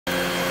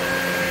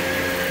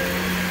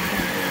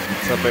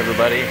up,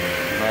 everybody?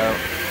 I'm out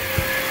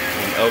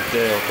in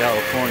Oakdale,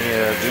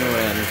 California,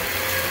 doing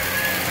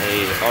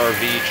a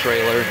RV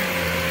trailer.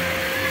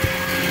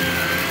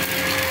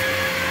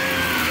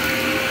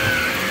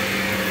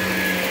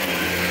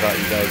 Thought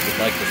you guys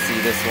would like to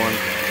see this one,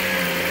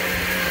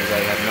 because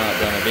I have not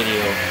done a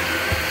video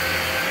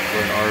for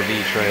an RV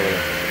trailer.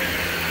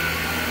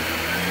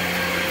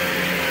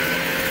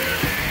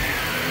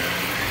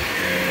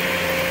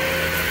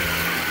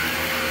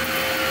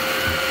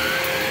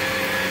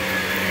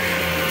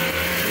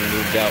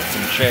 Out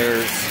some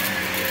chairs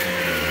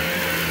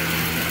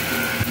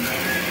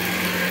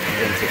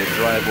into the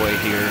driveway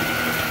here,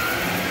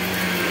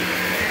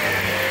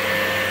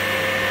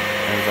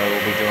 as I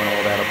will be doing all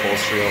that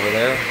upholstery over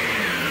there,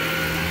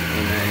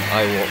 and then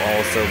I will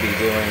also be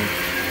doing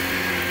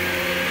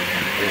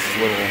this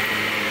little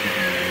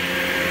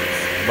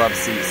love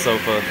seat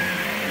sofa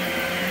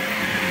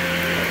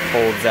that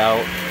folds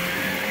out.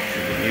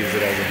 You can use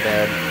it as a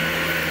bed.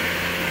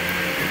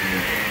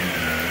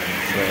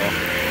 So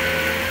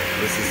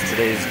this is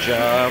today's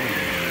job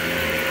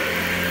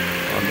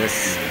on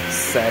this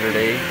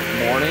Saturday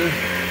morning.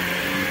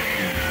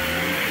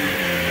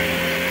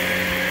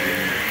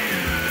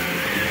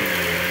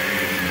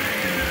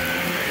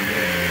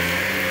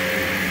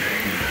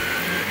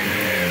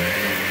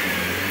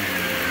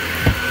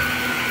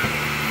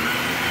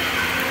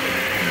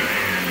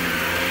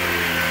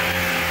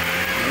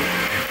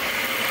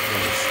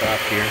 I'll just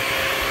stop here.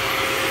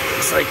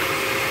 Looks like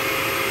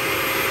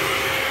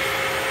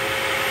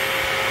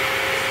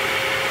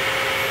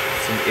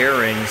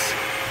earrings.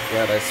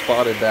 Glad I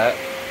spotted that.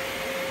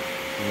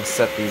 I'm gonna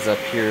set these up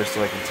here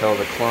so I can tell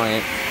the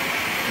client.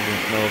 I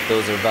don't know if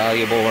those are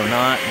valuable or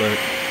not, but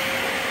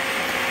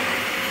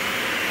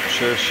I'm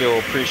sure she'll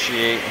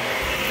appreciate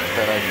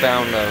that I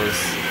found those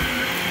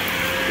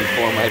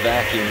before my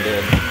vacuum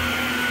did.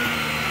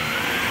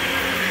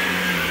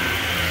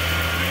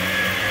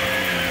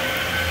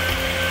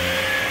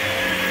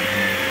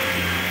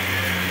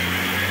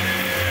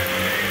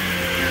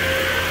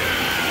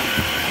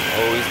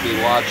 Always be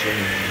watching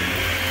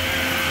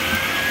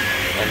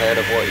ahead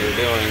of what you're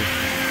doing,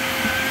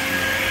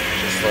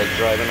 just like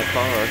driving a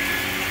car.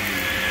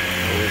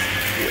 Always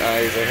keep the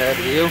eyes ahead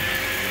of you.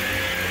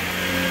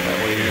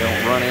 That way you don't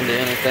run into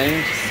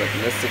anything. Just like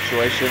in this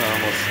situation, I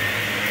almost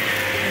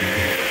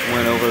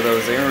went over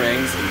those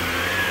earrings, and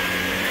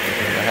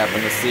I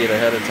happened to see it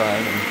ahead of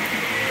time. And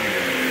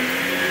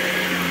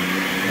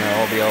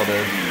now I'll be able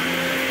to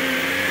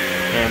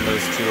hand those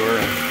to her.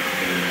 And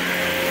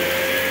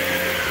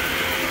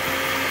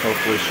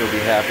hopefully she'll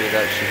be happy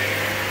that she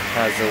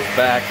has those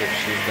back if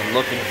she's been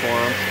looking for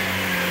them,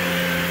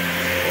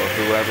 or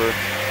whoever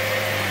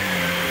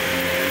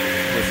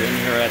was in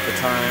here at the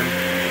time.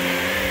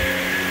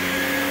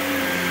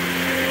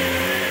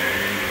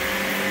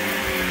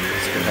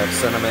 This could have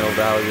sentimental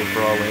value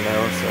for all we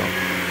know, so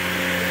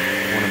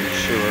I want to be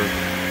sure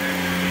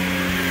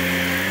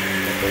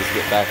that those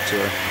get back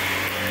to her.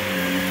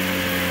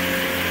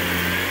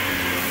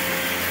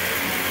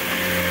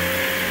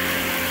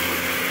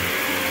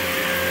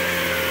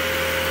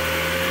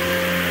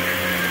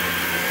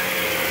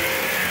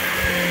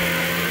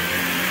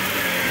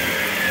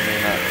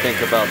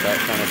 Think about that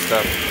kind of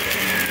stuff.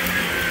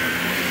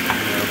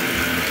 You know,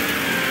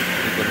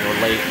 you can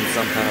relate in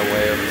some kind of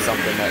way, or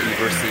something that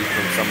you've received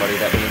from somebody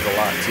that means a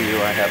lot to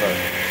you. I have a,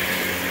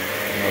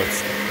 you know,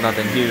 it's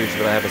nothing huge,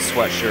 but I have a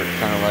sweatshirt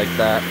kind of like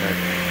that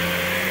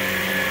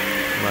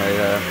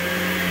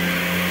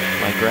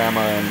my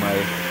grandma and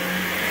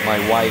my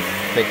wife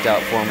picked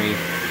out for me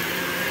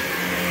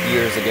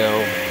years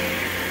ago,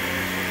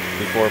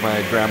 before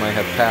my grandma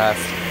had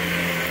passed.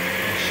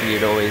 She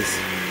had always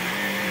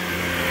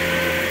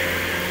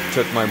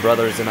took my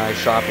brothers and I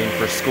shopping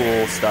for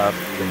school stuff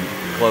and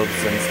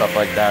clothes and stuff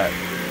like that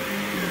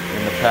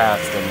in the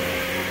past. And,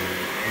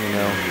 you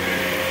know,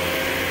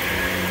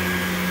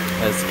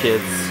 as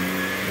kids,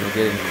 you know,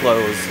 getting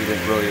clothes, you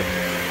didn't really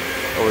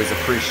always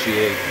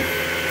appreciate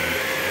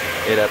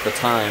it at the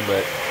time,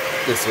 but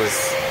this was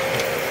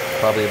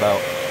probably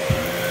about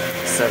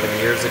 7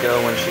 years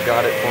ago when she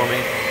got it for me.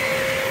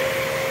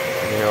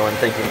 You know, and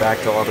thinking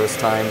back to all those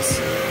times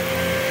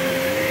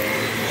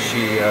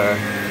she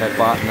had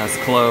bought us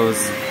clothes,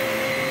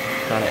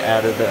 kind of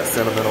added that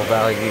sentimental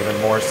value even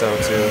more so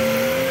to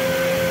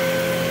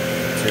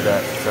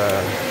that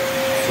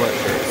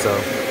sweatshirt. So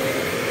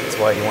that's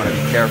why you want to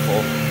be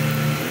careful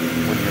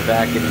when you're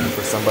vacuuming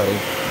for somebody.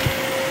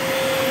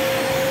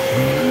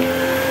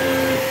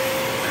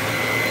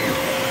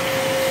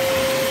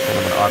 Kind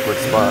of an awkward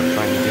spot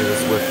trying to do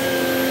this with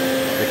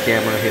the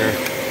camera here.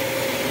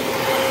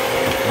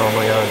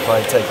 Normally I would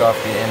probably take off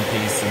the end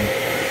piece and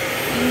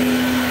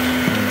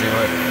do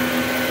it.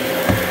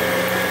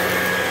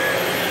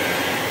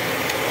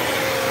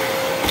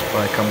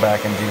 I come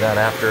back and do that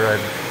after I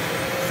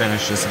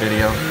finish this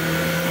video.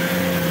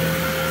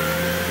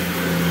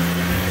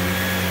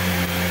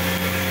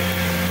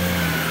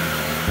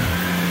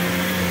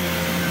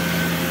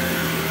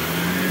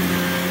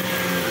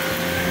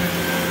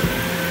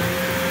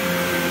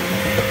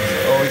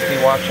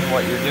 watching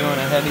what you're doing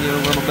ahead of you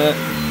a little bit,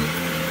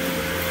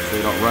 so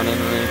you don't run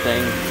into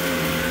anything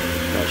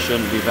that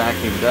shouldn't be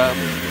vacuumed up.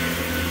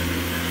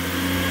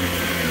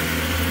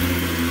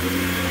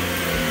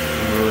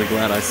 I'm really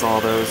glad I saw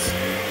those.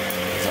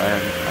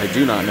 I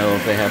do not know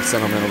if they have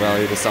sentimental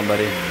value to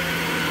somebody,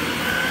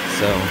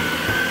 so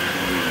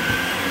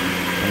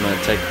I'm going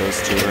to take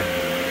those to her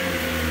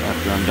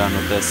after I'm done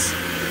with this.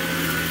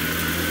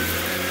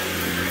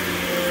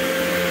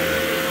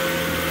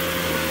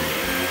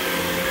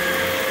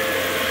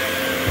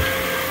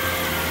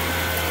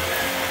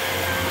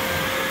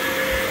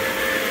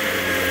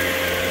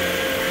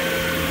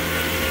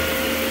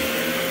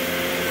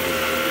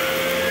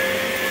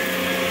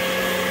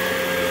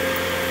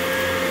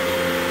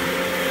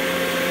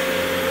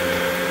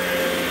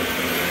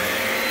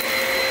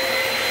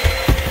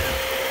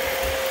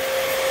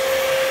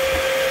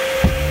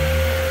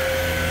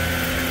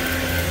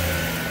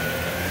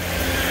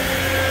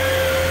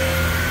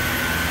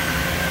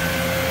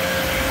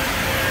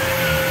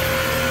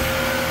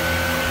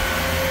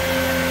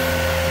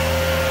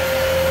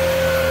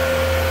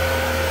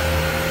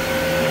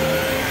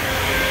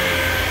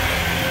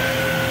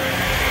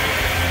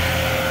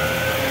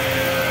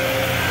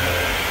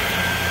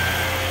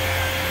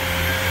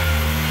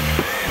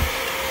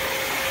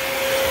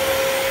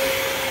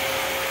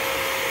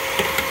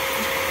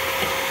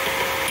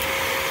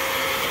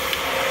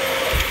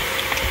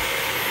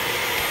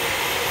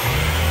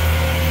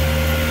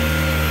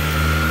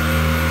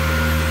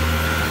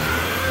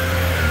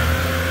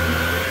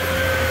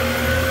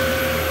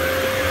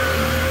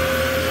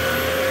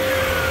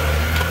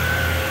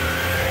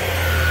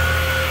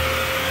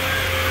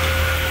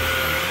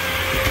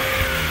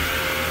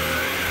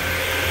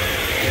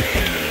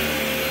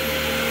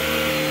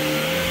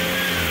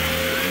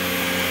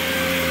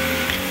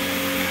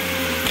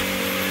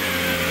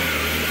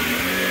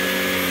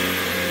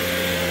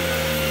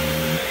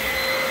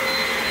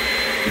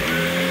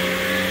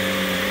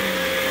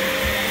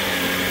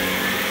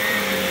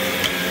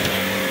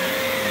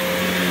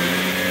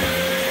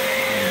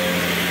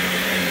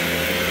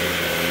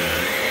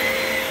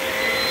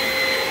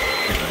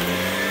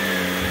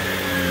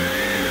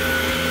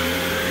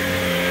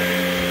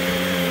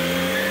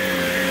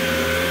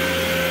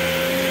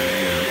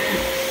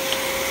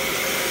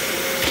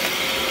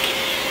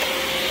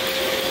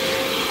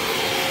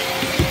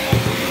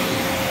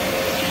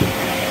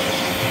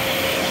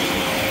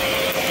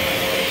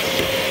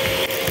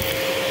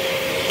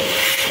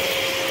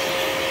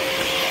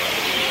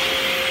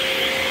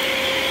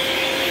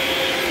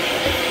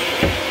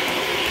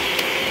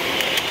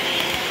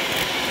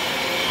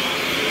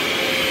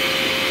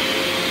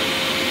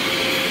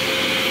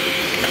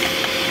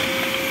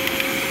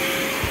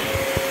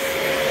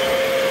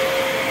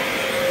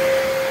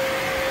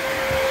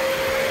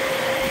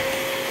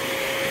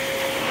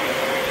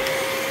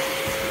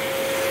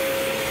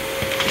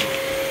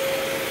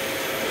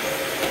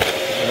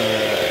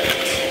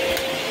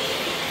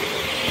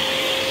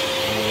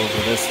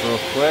 This real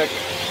quick.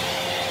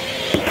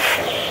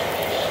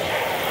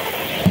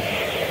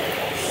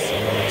 So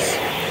there's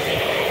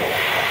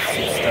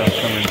some stuff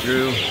coming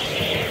through.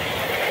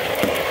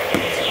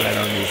 It's right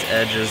on these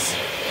edges.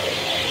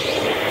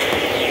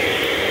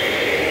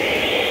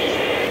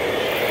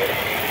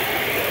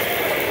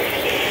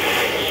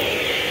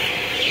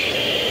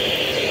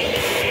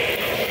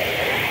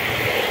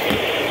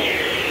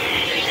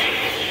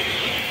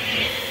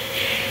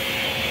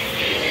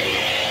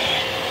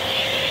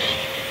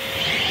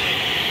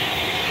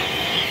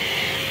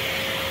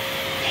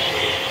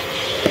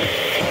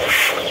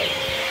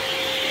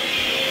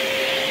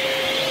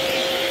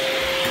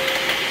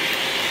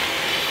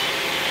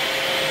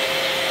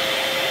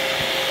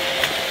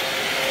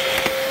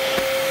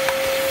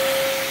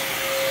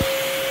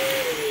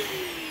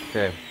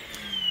 Okay,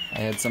 I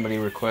had somebody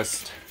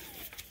request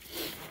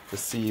to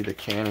see the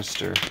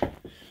canister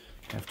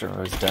after I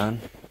was done.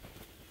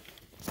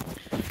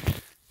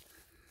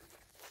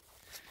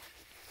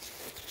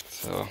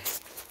 So,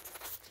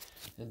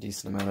 a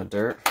decent amount of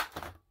dirt.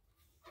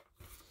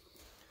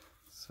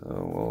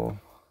 So we'll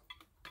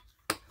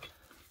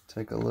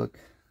take a look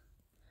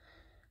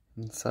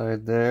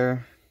inside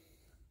there.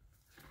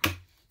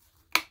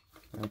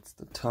 That's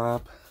the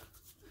top.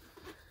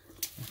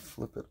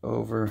 Flip it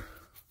over.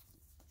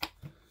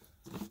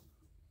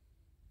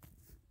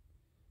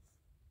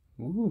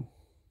 Ooh,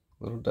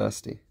 a little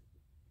dusty.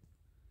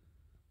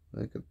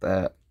 Look at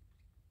that.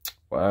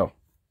 Wow.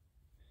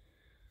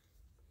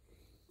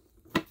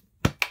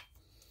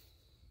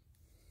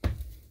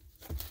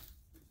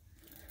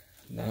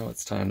 Now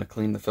it's time to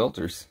clean the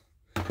filters.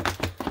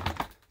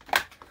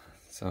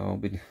 So I'll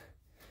be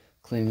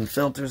cleaning the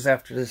filters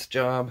after this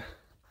job.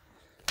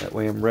 That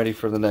way I'm ready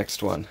for the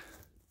next one.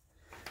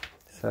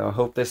 So I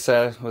hope this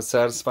was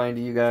satisfying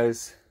to you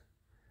guys.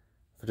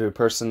 For the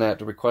person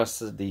that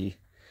requested the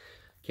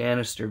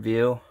canister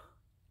view.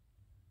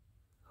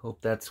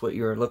 Hope that's what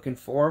you're looking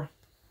for.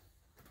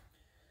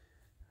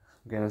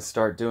 I'm gonna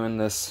start doing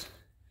this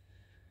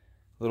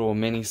little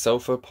mini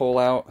sofa pull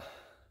out.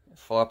 It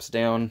flops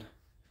down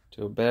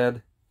to a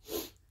bed.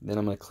 Then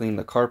I'm going to clean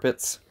the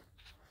carpets.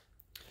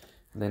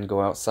 And then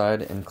go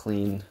outside and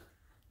clean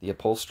the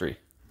upholstery.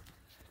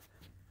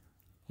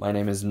 My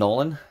name is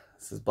Nolan.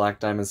 This is Black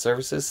Diamond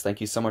Services.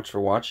 Thank you so much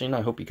for watching.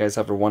 I hope you guys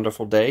have a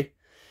wonderful day.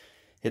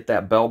 Hit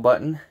that bell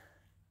button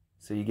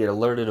so you get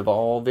alerted of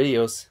all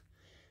videos.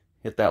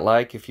 Hit that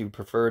like if you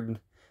preferred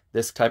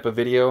this type of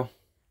video,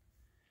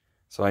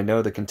 so I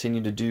know to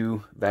continue to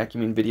do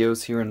vacuuming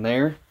videos here and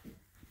there.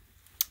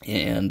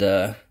 And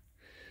let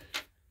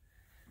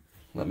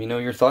me know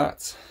your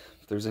thoughts.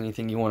 If there's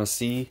anything you want to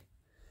see,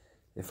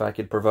 if I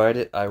could provide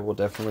it, I will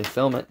definitely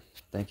film it.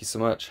 Thank you so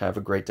much. Have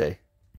a great day.